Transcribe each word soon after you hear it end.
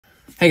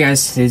Hey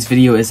guys, today's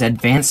video is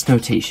advanced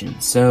notation.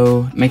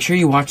 So make sure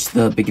you watch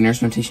the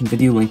beginner's notation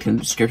video linked in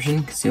the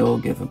description because it'll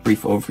give a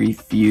brief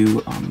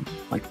overview on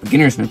like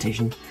beginner's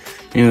notation.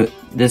 And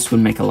this would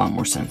make a lot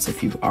more sense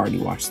if you've already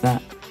watched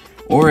that.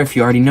 Or if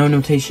you already know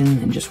notation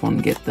and just want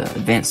to get the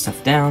advanced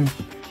stuff down,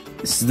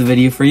 this is the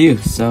video for you.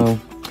 So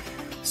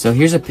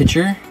here's a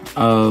picture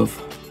of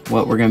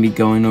what we're going to be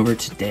going over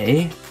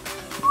today.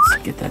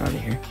 Let's get that out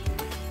of here.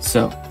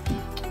 So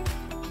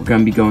we're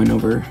going to be going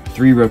over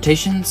 3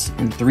 rotations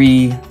and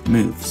 3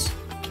 moves.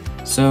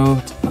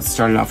 So let's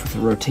start it off with the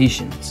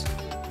rotations.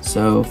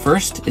 So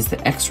first is the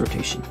X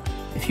rotation.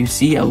 If you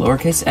see a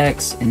lowercase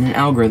x in an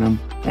algorithm,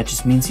 that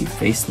just means you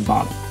face the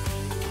bottom.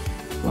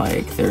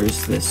 Like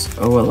there's this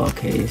OLL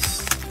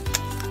case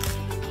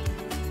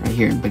right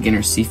here in beginner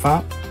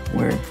CFOP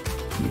where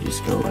you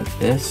just go like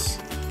this,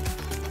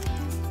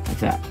 like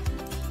that.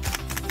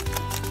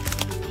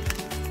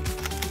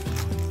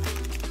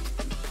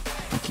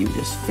 You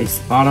just face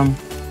the bottom,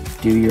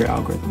 do your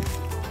algorithm,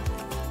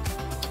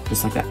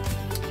 just like that.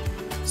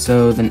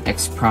 So then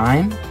X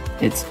prime,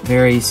 it's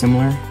very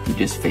similar, you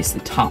just face the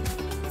top,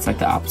 it's like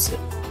the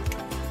opposite.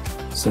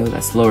 So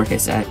that's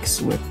lowercase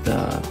x with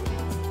the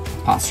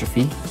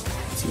apostrophe,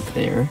 see it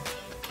there.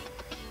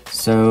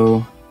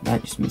 So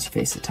that just means you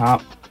face the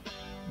top.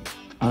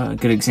 A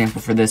good example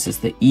for this is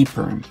the E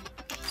perm.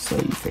 So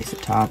you face the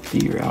top,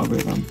 do your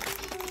algorithm.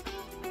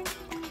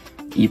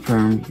 E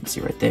perm, you can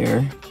see right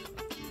there.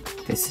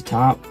 Face the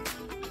top,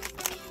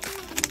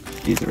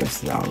 do the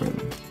rest of the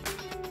algorithm,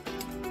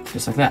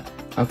 just like that.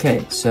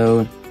 Okay,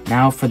 so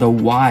now for the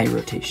Y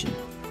rotation.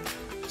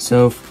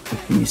 So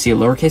when you see a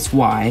lowercase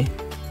y,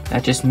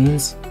 that just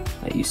means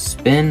that you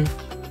spin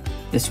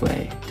this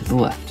way to the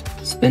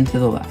left, spin to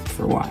the left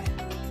for Y.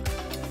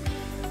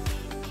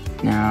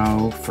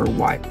 Now for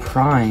Y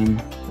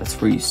prime,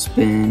 that's where you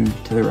spin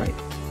to the right,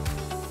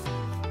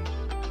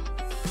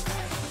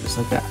 just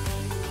like that.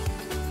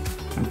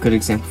 A good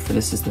example for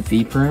this is the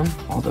V perm,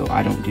 although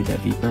I don't do that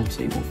V perm,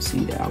 so you won't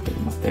see the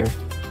algorithm up there.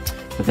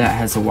 But that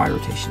has a Y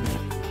rotation in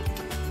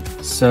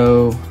it.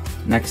 So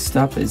next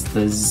up is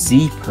the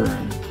Z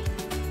perm.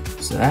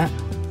 So that,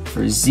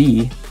 for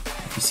Z,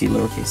 if you see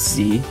lowercase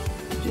z, you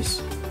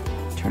just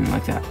turn it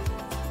like that.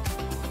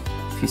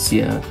 If you see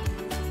a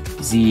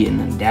Z and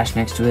then dash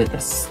next to it,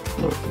 that's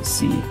lowercase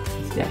z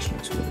with dash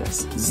next to it,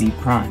 that's Z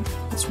prime.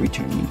 That's where you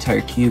turn the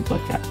entire cube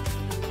like that.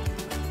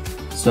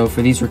 So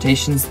for these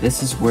rotations,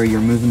 this is where you're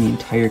moving the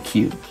entire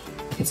cube.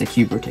 Like it's a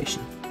cube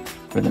rotation.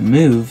 For the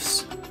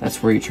moves,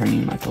 that's where you're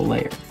turning like a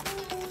layer.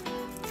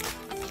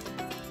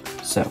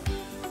 So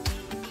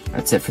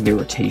that's it for the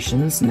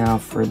rotations. Now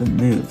for the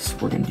moves,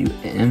 we're going to do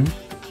M,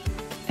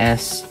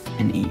 S,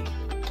 and E.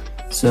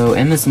 So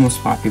M is the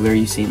most popular,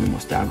 you see in the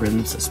most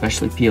algorithms,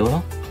 especially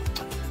PLL.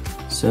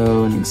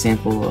 So an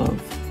example of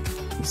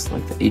this is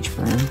like the H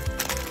perm.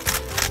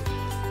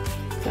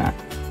 That.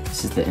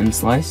 This is the M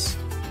slice.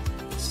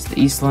 The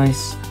E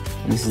slice,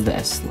 and this is the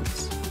S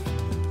slice.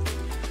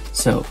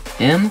 So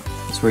M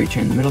is where you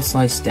turn the middle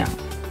slice down.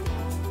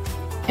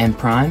 M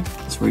prime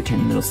is where you turn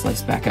the middle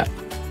slice back up.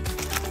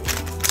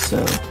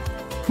 So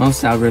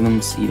most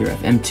algorithms either have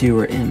M2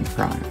 or M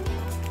prime,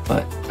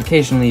 but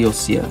occasionally you'll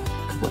see a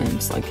couple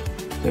M's, like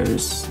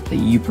there's the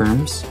U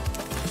perms.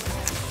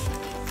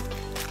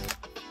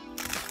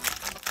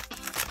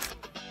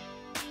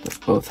 Those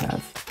both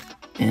have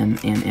M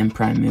and M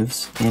prime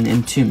moves, and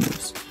M2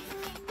 moves.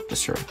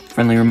 Just a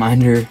friendly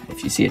reminder,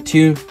 if you see a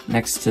 2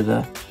 next to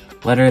the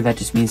letter, that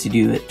just means you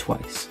do it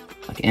twice.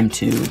 Like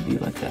M2 would be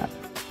like that.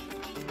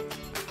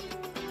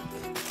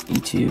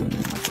 E2 and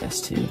then like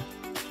S2.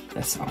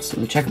 That's also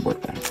the checkerboard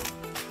pattern.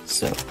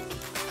 So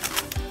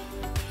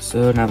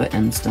now that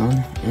M's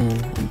done,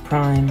 M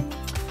prime.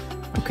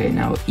 Okay,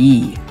 now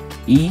E.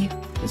 E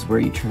is where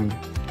you turn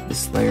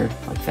this layer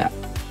like that.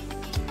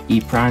 E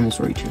prime is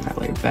where you turn that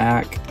layer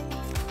back.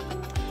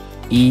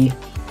 E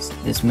is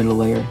this middle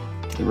layer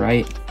to the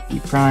right. E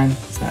prime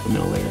is that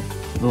middle layer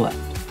to the left.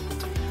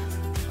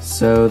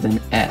 So then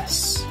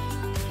S.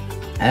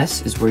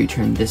 S is where you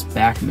turn this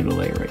back middle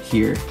layer right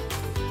here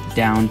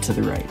down to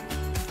the right.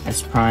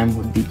 S prime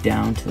would be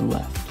down to the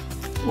left,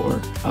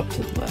 or up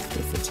to the left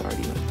if it's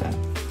already like that.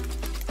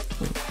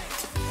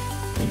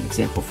 An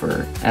example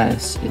for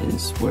S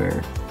is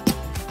where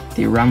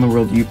the around the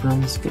world U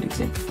perm is a good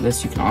example for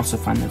this. You can also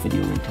find the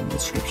video linked in the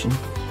description.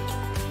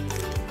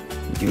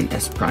 You do an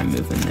S prime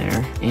move in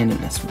there, and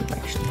an S move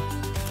actually.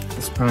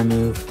 S prime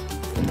move,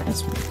 and the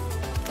S move.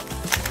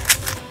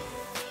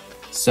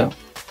 So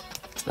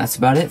that's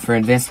about it for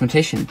advanced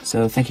notation.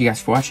 So thank you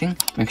guys for watching.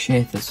 Make sure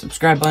you hit the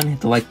subscribe button,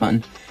 hit the like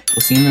button. We'll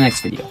see you in the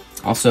next video.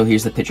 Also,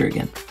 here's the picture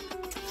again.